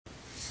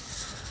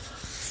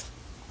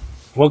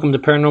Welcome to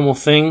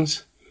Paranormal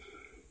Things.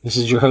 This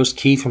is your host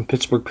Keith from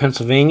Pittsburgh,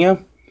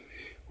 Pennsylvania.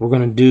 We're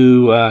going to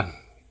do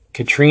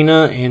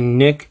Katrina and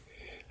Nick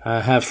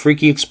have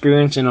freaky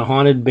experience in a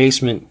haunted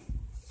basement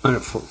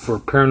for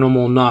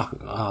paranormal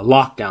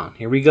lockdown.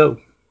 Here we go.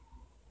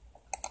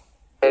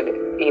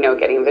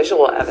 Getting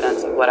visual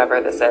evidence of whatever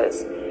this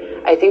is.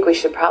 I think we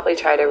should probably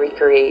try to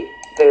recreate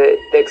the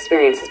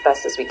experience as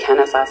best as we can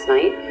as last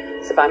night.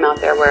 So if I'm out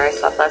there where I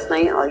slept last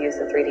night, I'll use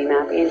the 3D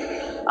mapping.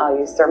 I'll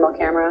use thermal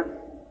camera.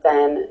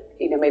 Then,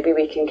 maybe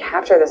we can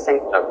capture this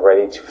thing. I'm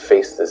ready to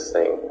face this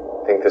thing.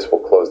 I think this will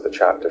close the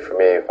chapter for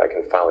me if I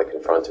can finally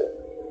confront it.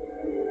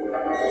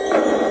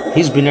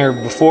 He's been there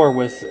before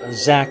with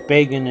Zach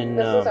Bagan and...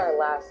 This is our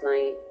last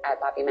night at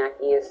Bobby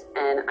Mackey's,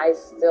 and I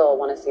still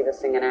want to see this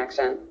thing in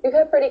action. We've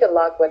had pretty good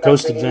luck with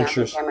Ghost our 3D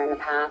Adventures camera in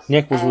the past.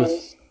 Nick was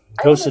with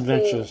Ghost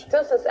Adventures.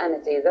 Does this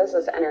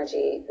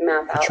energy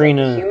map out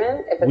Katrina like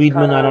human? If it's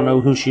Weidman, I don't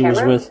know who she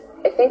was with.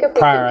 I think if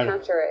we prior, can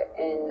capture it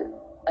in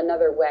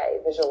another way,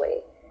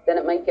 visually, then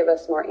it might give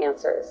us more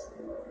answers.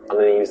 I'm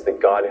going to use the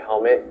God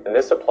helmet, and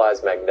this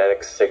applies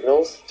magnetic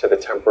signals to the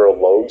temporal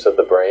lobes of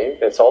the brain.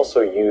 It's also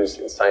used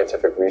in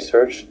scientific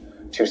research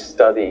to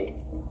study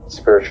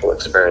spiritual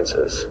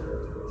experiences.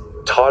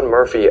 Todd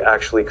Murphy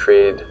actually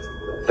created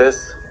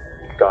this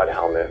God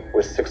helmet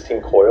with 16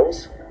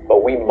 coils,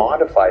 but we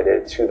modified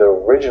it to the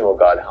original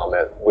God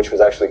helmet, which was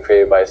actually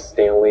created by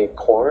Stanley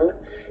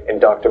Korn and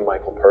Dr.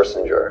 Michael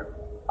Persinger.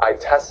 I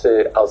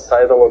tested it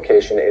outside of the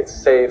location. It's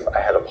safe.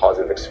 I had a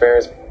positive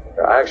experience.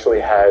 I actually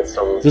had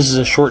some. This is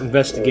a short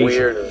investigation.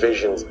 Weird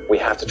visions. We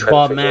have to try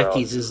Bob to figure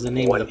Mackey's out is the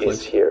name of the place. What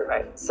is here.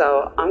 Right.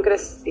 So I'm going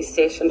to be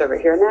stationed over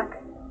here, Nick.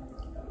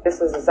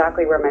 This is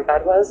exactly where my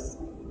bed was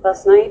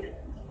last night.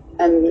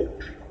 And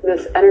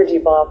this energy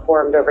ball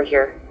formed over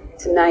here.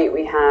 Tonight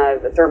we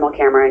have the thermal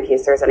camera in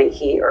case there's any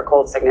heat or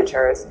cold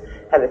signatures.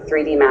 Have the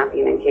 3D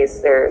mapping in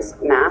case there's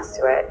mass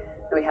to it.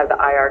 And we have the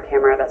IR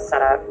camera that's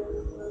set up.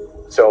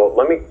 So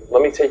let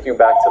me take you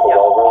back to the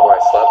well room where I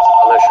slept.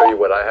 I'm going to show you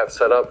what I have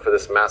set up for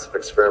this massive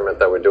experiment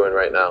that we're doing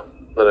right now.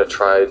 I'm going to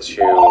try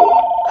to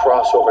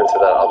cross over into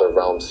that other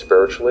realm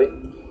spiritually.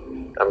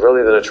 I'm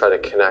really going to try to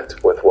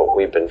connect with what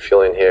we've been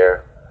feeling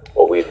here,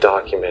 what we've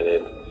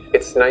documented.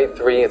 It's night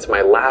 3. It's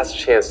my last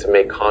chance to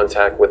make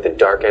contact with the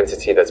dark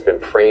entity that's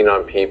been preying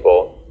on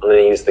people. I'm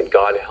going to use the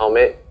God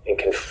helmet and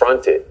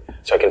confront it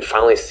so I can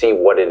finally see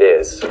what it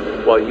is.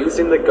 While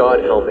using the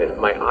God helmet,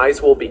 my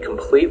eyes will be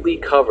completely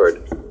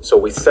covered, so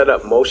we set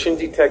up motion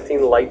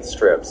detecting light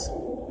strips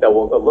that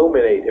will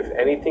illuminate if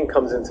anything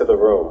comes into the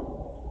room.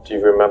 Do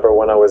you remember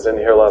when I was in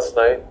here last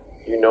night?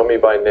 You know me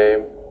by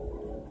name.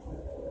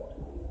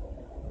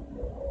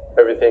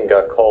 Everything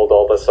got cold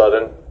all of a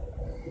sudden.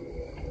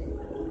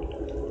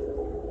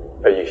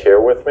 Are you here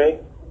with me?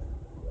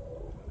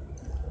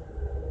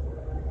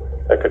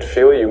 I could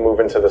feel you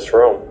move into this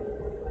room.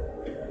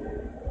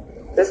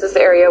 This is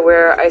the area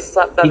where I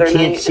slept the other night. You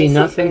can't see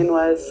nothing?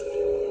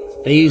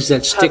 They use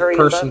that stick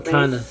person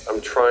kind of.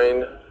 I'm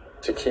trying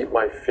to keep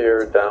my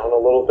fear down a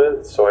little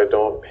bit so I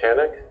don't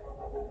panic.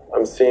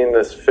 I'm seeing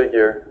this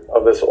figure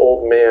of this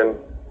old man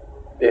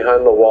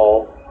behind the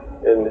wall,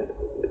 and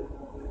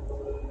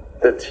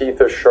the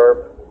teeth are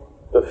sharp,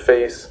 the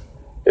face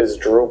is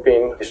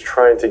drooping. He's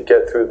trying to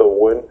get through the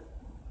wood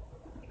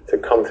to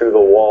come through the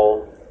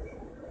wall.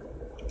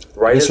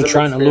 Right as they're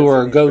trying to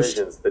lure a ghost.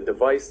 Visions, the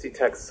device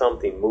detects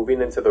something moving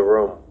into the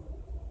room.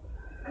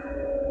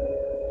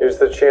 Here's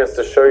the chance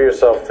to show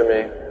yourself to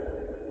me.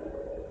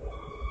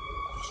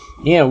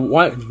 Yeah,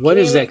 what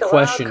is that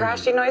question?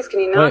 Crashing noise? Can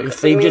you knock? If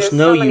they just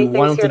know you,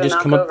 why don't they just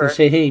come up and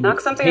say, hey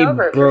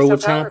bro,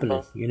 what's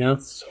happening?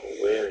 So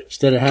weird.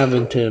 Instead of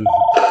having to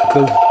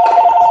go.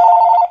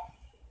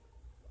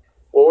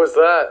 What was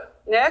that?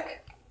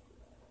 Nick?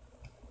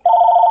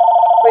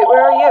 Wait,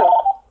 where are you?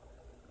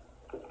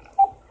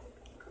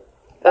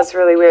 That's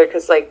really weird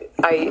because,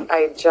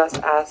 I just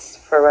asked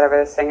for whatever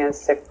this thing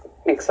is to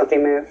make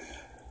something move.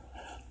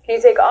 Can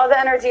you take all the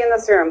energy in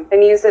this room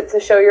and use it to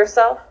show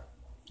yourself?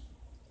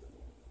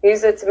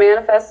 Use it to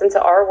manifest into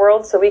our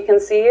world so we can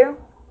see you?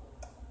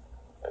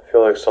 I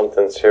feel like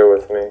something's here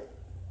with me.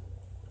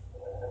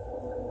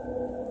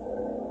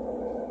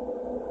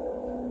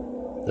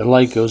 The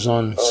light goes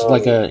on. It's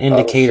like an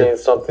indicator. I'm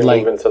seeing something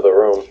move into the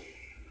room.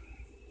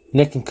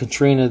 Nick and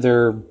Katrina,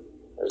 they're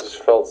I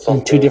just felt something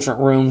in 2 different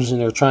rooms, and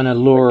they're trying to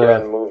lure.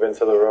 Again, move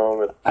into the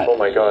room. And, oh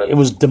my God! It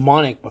was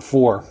demonic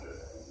before,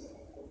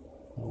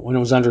 when it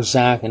was under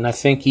Zach, and I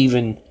think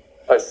even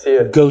I see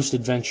it. Ghost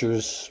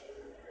Adventures,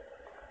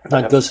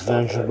 not Ghost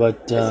Adventures,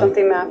 but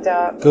something mapped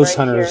out. Ghost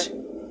right Hunters here.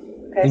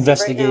 Okay,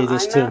 investigated so right now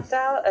this I'm too. mapped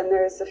out, and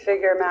there's a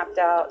figure mapped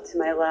out to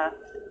my left.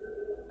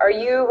 Are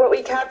you what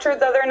we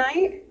captured the other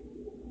night?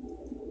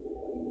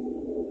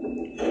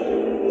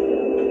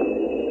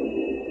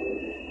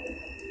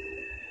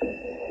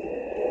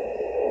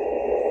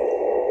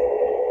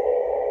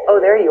 Oh,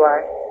 there you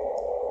are.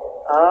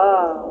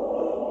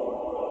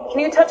 Oh. Can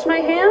you touch my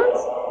hands?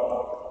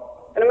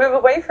 I'm going to move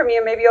away from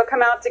you. Maybe you'll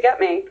come out to get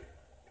me.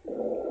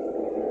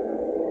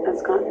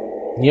 That's gone.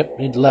 Yep,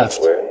 it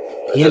left.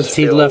 The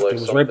entity left. It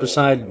was right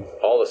beside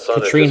all of a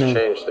sudden Katrina. it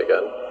just changed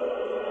again.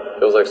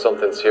 Feels like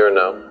something's here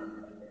now.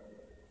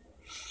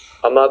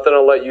 I'm not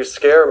gonna let you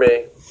scare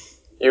me.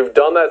 You've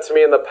done that to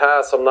me in the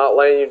past. I'm not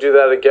letting you do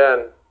that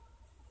again.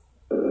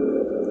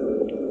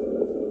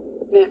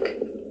 Nick,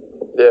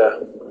 Yeah,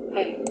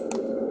 hey,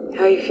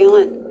 how are you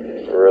feeling?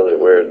 really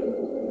weird.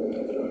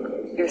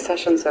 Your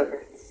session's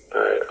over.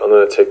 Alright, I'm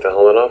gonna take the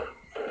helmet off.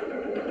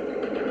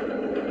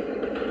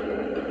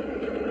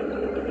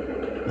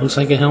 Looks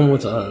like a helmet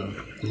with a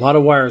lot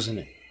of wires in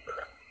it.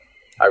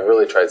 I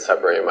really tried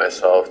separating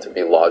myself to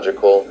be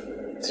logical,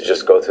 to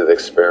just go through the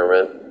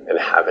experiment and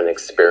have an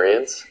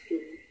experience.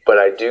 But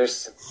I do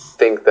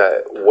think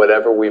that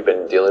whatever we've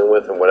been dealing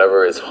with and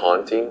whatever is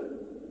haunting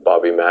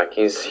Bobby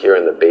Mackey's here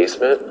in the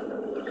basement,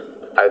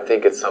 I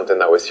think it's something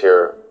that was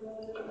here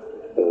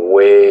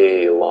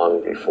way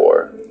long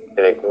before. And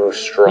it grew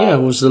strong. Yeah,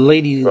 it was the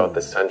lady throughout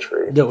the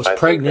century. that was I think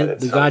pregnant. that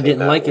it's The guy something didn't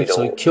that like we it,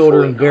 so he don't killed her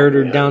fully and buried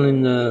her comprehend. down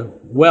in the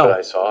well. But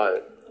I saw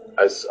it.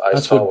 I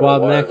That's saw what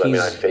Bob it was. Mackey's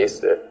I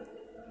faced it.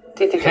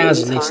 Do you think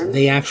has, it means harm? and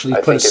they actually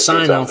I put a think it sign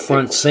means out other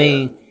front people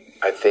saying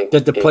I think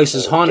that the it place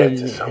is can haunted get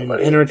to and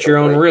somebody enter at your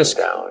and own break them risk.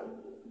 down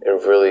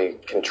and really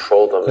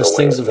control them. Because the way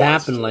things it have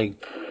wants happened, to.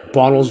 like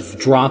bottles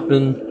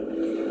dropping,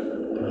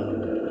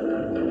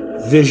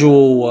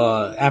 visual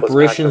Let's pack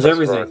apparitions, the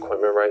rest of our everything.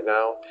 equipment right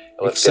now,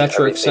 and let's Et get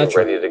cetera, et everything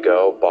cetera. ready to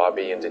go.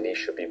 Bobby and Denise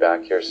should be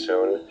back here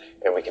soon,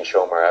 and we can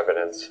show them our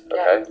evidence.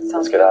 Okay, Sounds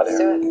let's good. get out of Let's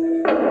here. do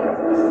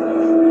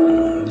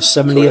it. The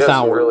So we 70th have some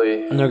hour.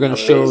 really And they're going to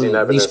show amazing these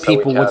evidence that we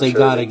people what they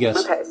got, I captured.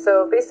 guess. Okay,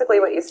 so basically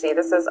what you see,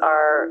 this is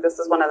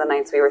one of the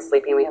nights we were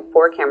sleeping. We have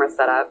 4 cameras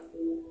set up.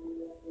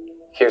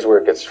 Here's where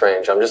it gets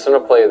strange. I'm just going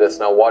to play this.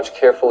 Now watch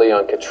carefully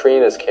on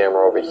Katrina's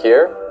camera over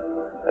here,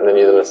 and then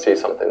you're going to see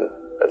something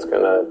that's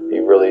going to be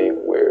really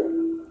weird.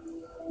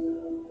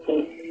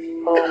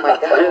 Oh my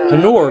god.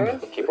 An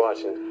orb Keep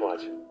watching.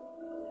 Watch.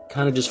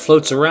 kind of just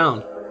floats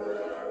around.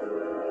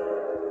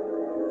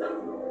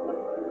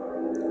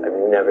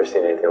 I've never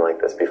seen anything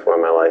like this before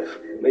in my life.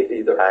 Me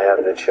either. I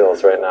have the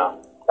chills right now.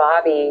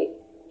 Bobby,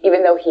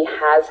 even though he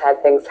has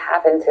had things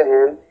happen to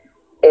him,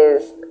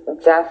 is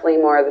definitely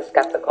more of the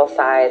skeptical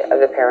side of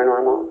the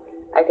paranormal.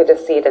 I could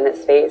just see it in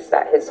his face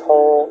that his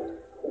whole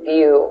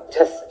view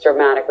just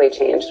dramatically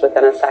changed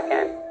within a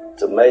second.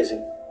 It's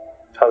amazing.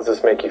 How does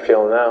this make you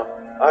feel now?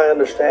 I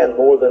understand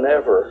more than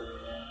ever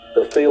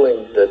the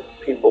feeling that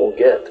people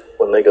get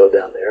when they go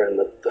down there, and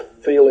the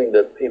feeling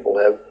that people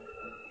have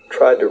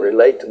tried to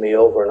relate to me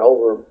over and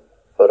over,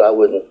 but I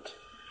wouldn't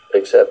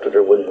accept it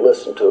or wouldn't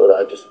listen to it.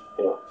 I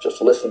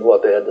just listened to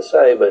what they had to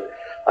say, but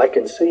I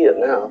can see it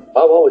now.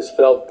 I've always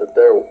felt that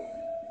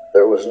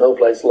there was no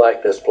place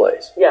like this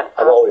place. Yeah,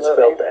 I've always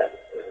absolutely. felt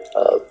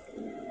that.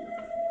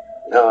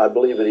 Now I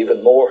believe it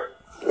even more.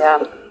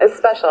 Yeah, it's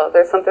special.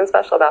 There's something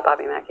special about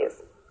Bobby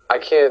Mackey's. I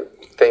can't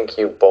thank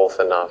you both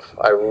enough.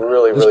 I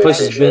really, This really place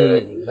has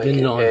appreciate been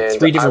it. on And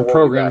 3 I different will be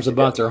programs back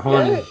about again. their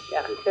haunted.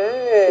 Yeah, We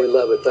good.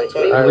 love it. Thanks for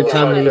Every Thank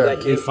time you.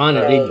 they find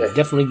it, they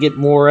definitely get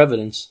more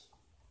evidence.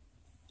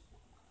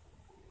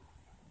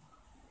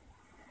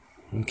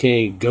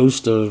 Okay,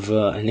 ghost of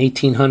an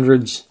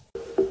 1800s.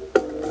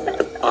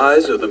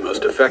 Eyes are the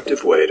most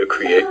effective way to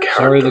create character.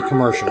 Sorry, the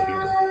commercial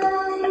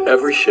here.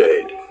 Every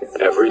shade,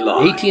 every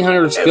line,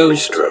 1800s every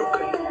ghost. stroke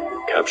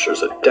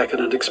captures a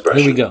decadent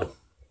expression. Here we go.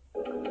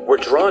 We're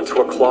drawn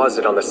to a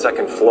closet on the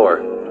 2nd floor.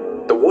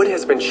 The wood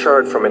has been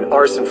charred from an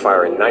arson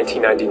fire in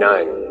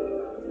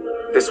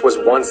 1999. This was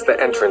once the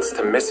entrance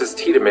to Mrs.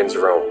 Tiedemann's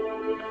room.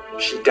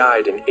 She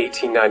died in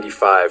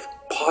 1895,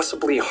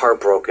 possibly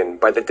heartbroken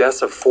by the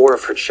deaths of 4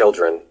 of her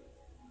children.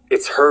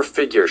 It's her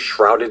figure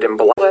shrouded in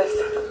black.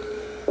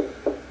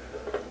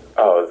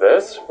 Oh,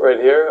 this right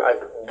here?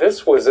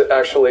 This was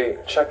actually,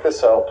 check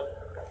this out.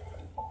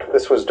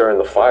 This was during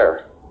the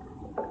fire.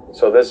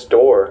 So this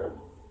door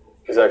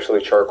is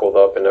actually charcoaled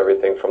up and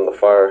everything from the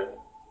fire.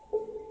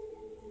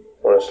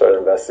 Want to start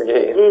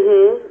investigating?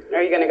 Mm-hmm.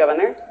 Are you going to go in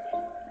there?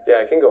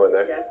 Yeah, I can go in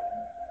there. Yeah.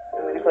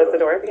 I'm going to close the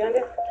door behind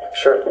you.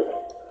 Sure.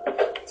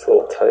 It's a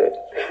little tight.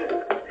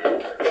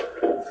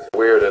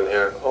 Weird in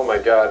here. Oh my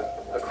god.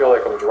 I feel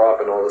like I'm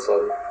dropping all of a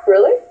sudden.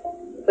 Really?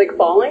 Like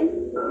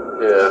falling?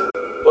 Yeah.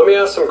 Let me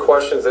ask some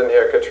questions in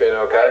here, Katrina,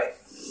 okay?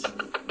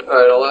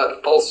 Alright,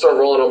 I'll start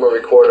rolling on my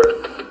recorder.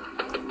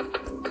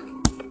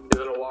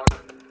 Give it a walk.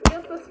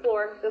 Just this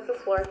floor. Just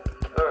this floor.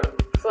 Alright.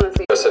 Just want to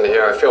see. In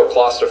here, I feel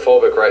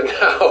claustrophobic right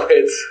now.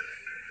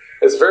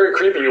 It's very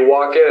creepy. You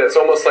walk in, it's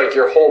almost like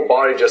your whole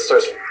body just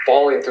starts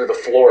falling through the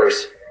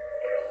floors.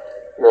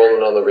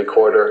 Rolling on the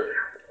recorder.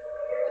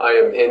 I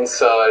am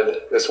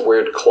inside this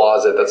weird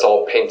closet that's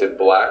all painted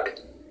black.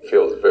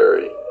 Feels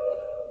very,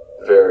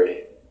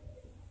 very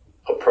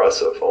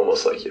oppressive.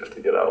 Almost like you have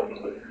to get out.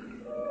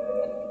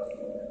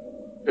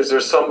 Is there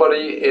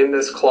somebody in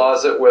this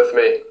closet with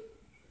me?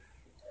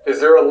 Is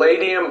there a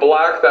lady in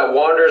black that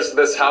wanders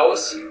this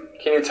house?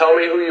 Can you tell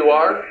me who you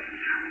are?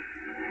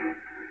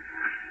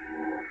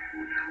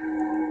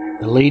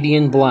 The lady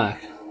in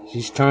black.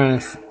 She's trying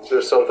to... Is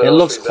there something It else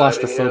looks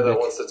residing here claustrophobic. that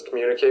wants to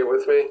communicate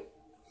with me?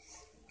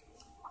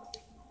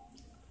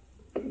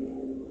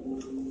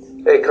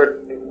 Hey,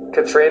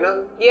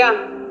 Katrina? Yeah.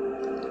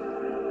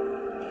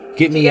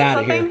 Get me out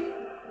of here.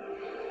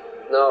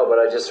 No, but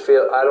I just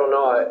feel, I don't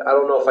know. I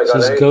don't know if I got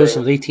Says anything. Ghost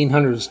of the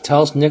 1800s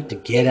tells Nick to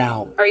get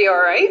out. Are you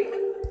alright?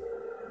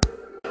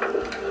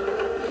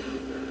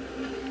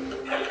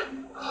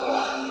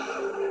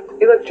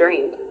 You look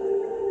drained.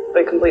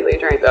 Like completely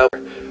drained.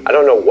 I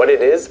don't know what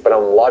it is, but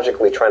I'm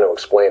logically trying to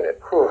explain it.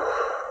 Whew.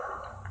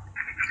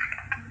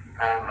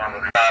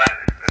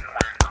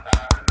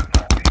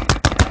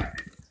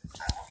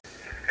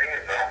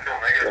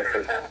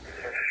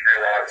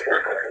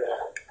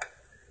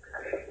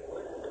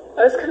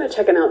 I was kind of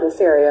checking out this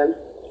area,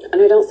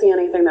 and I don't see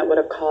anything that would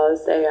have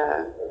caused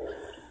a,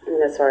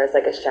 as far as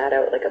like a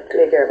shadow, like a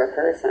figure of a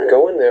person.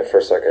 Go in there for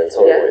a second and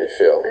tell me Yeah? what you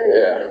feel.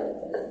 Yeah.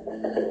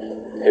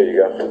 Here you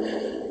go.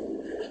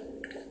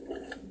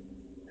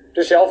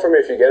 Just yell for me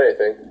if you get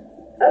anything.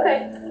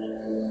 Okay.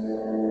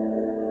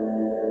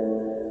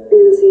 We're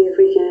gonna see if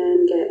we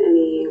can get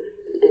any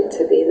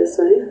activity this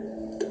way.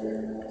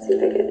 See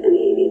if I get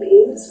any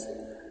EVPs.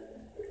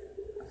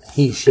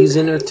 She's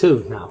in there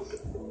too now.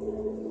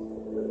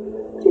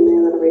 Bring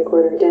my little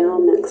recorder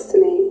down next to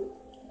me.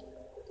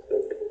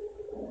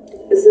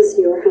 Is this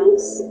your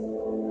house?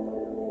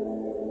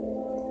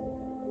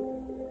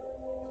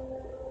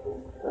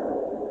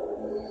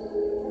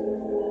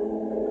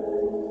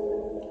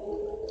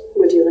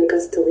 Would you like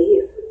us to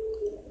leave?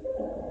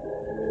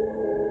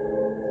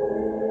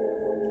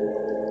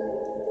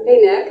 Hey,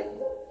 Nick.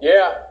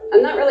 Yeah.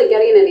 I'm not really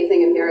getting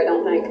anything in here, I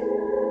don't think.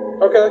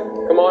 Okay.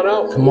 Come on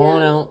out. Come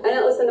on out. I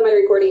didn't listen to my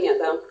recording yet,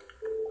 though.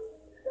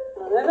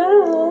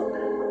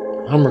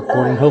 I'm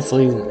recording.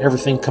 Hopefully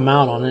everything come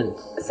out on it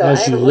So I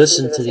as you haven't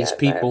listen listened to to these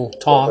this yet, people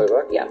but- talk.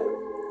 Playback? Yeah.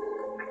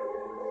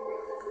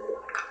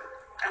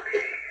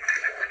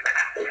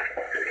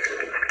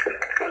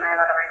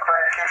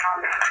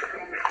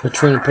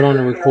 Katrina, put on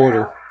the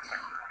recorder.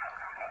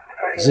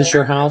 Is this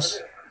your house?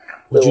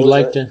 Would you What was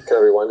like that? to? Can I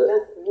rewind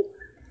it?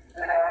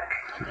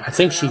 I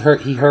think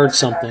he heard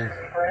something,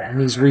 and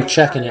he's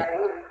rechecking it.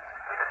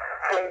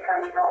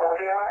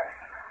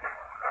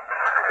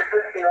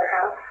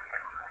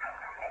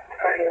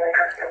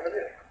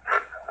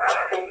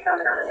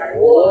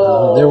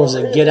 There was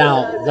a get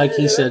out, like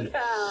he said.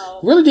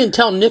 Really didn't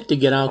tell Nick to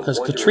get out because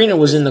Katrina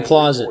was in the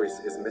closet.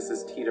 Is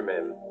Mrs.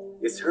 Tiedemann.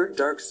 Is her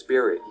dark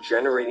spirit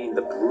generating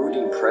the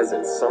brooding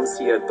presence some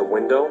see at the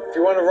window? If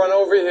you want to run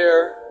over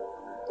here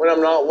when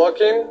I'm not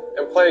looking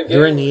and play a game,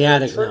 You're in the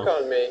attic trick now.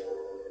 on me,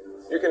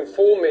 you can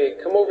fool me.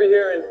 Come over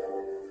here and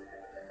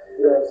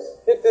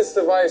hit this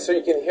device so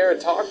you can hear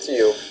it talk to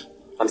you.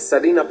 I'm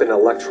setting up an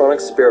electronic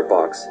spirit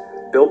box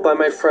built by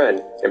my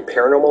friend and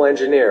paranormal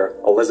engineer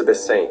Elizabeth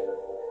Saint.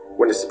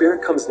 When a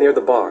spirit comes near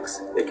the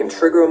box, it can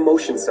trigger a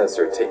motion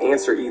sensor to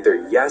answer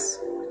either yes,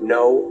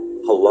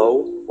 no,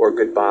 hello, or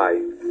goodbye.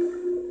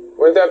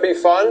 Wouldn't that be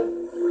fun?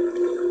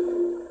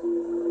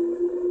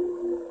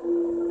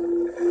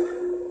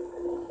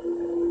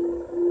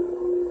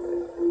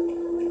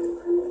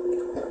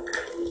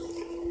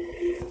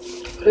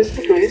 What is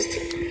that noise?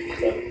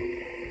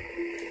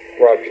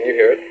 Rob, can you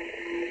hear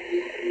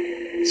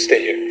it?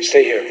 Stay here.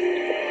 Stay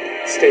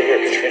here. Stay here,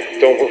 Katrina.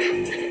 Don't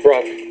move.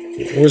 Rob,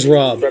 Where's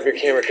Rob? grab your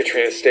camera,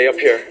 Katrina. Stay up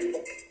here.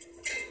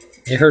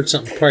 They heard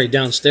something probably What the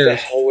downstairs.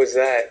 hell was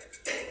that?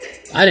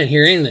 I didn't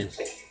hear anything.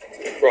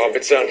 Rob,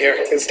 it's down here.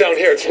 It's down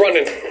here. It's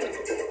running.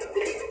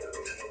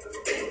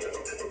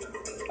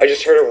 I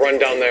just heard it run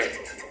down there.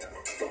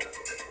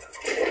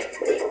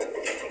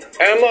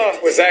 Emma,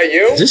 was that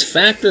you? Is this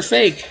fact or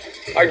fake?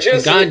 I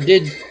just... God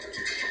did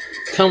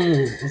come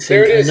with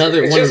There it is.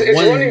 another It's one, just- it's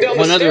one, running down the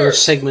one other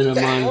stairs. segment of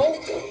The mine. hell?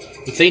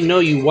 If they know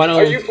you, why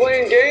Are you don't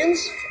playing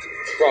games?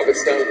 Rob,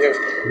 it's down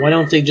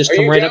here. they just Are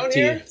come you right down up to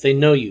here? you? If they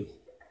know you,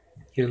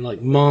 you're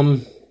like,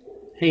 Mom,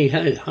 hey,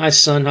 hi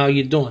son, how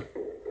you doing?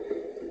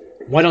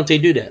 Why don't they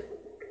do that?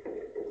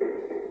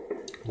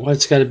 Why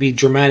it's got to be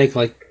dramatic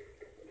like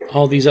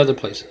all these other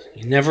places?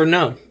 You never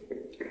know.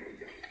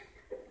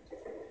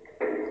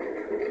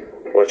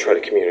 I want to try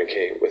to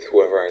communicate with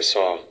whoever I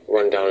saw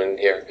run down in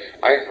here.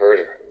 I heard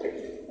her.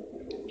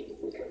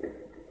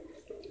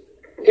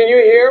 Can you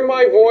hear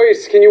my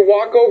voice? Can you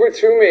walk over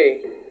to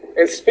me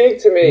and speak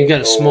to me? You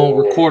got a small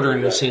recorder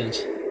in his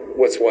hands.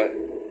 What's what?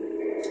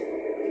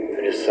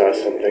 I just saw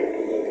something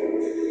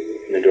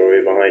in the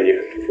doorway behind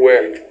you.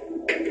 Where?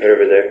 Right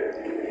over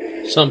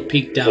there. Something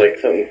peeked It's out. like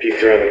something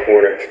peeked around the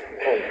corner.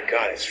 Oh my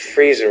god, it's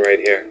freezing right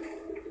here.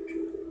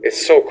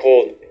 It's so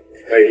cold.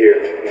 Right here.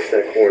 It's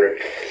that corner.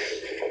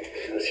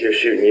 I was here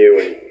shooting you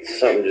and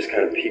something just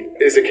kind of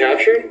peeked. Is it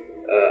captured?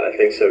 I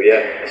think so,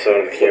 yeah. I saw it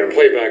on the camera.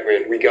 Playback,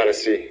 man. We gotta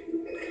see.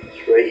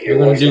 It's right here.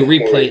 We're going watch to do that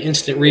corner. replay,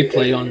 instant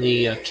replay on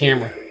the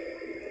camera,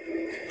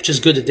 which is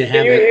good that they Can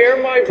have you hear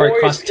it. my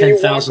Probably voice? cost Can you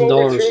walk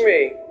over $10,000. to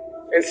me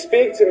and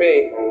speak to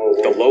me?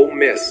 The low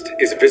mist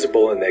is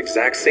visible in the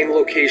exact same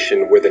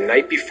location where the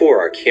night before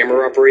our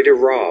camera operator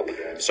Rob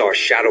saw a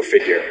shadow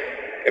figure,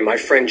 and my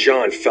friend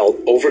John felt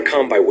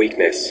overcome by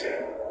weakness.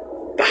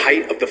 The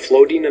height of the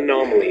floating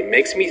anomaly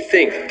makes me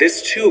think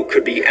this too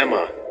could be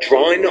Emma,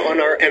 drawing on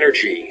our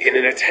energy in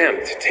an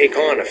attempt to take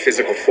on a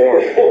physical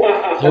form.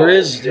 There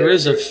is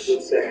a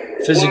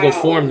physical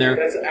form there.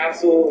 That's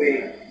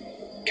absolutely...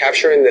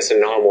 Capturing this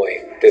anomaly,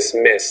 this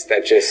mist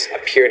that just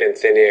appeared in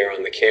thin air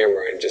on the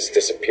camera and just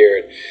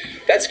disappeared,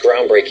 that's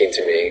groundbreaking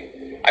to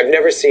me. I've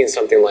never seen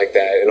something like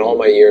that in all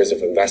my years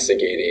of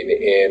investigating,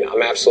 and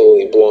I'm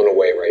absolutely blown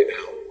away right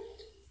now.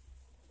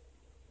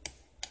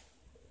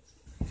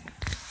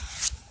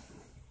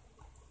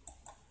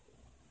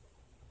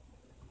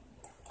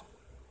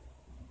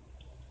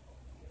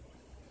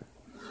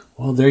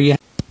 Well, there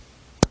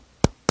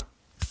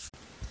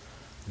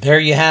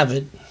you have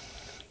it.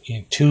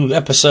 Two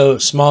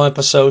small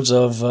episodes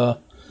of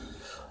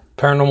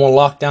Paranormal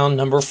Lockdown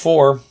number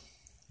 4.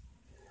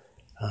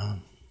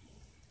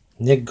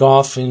 Nick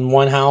Goff in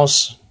one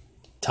house,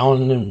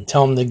 telling him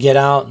to get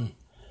out, and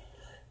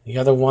the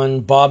other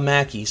one, Bob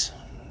Mackey's.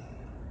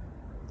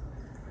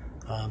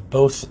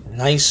 Both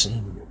nice,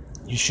 and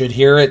you should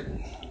hear it.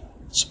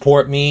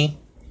 Support me,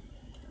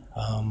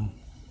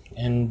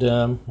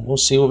 and we'll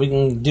see what we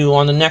can do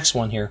on the next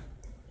one here,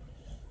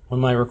 when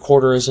my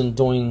recorder isn't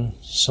doing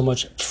so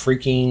much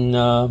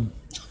freaking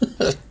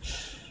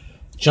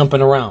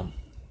jumping around.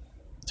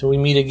 Till we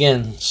meet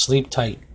again, sleep tight.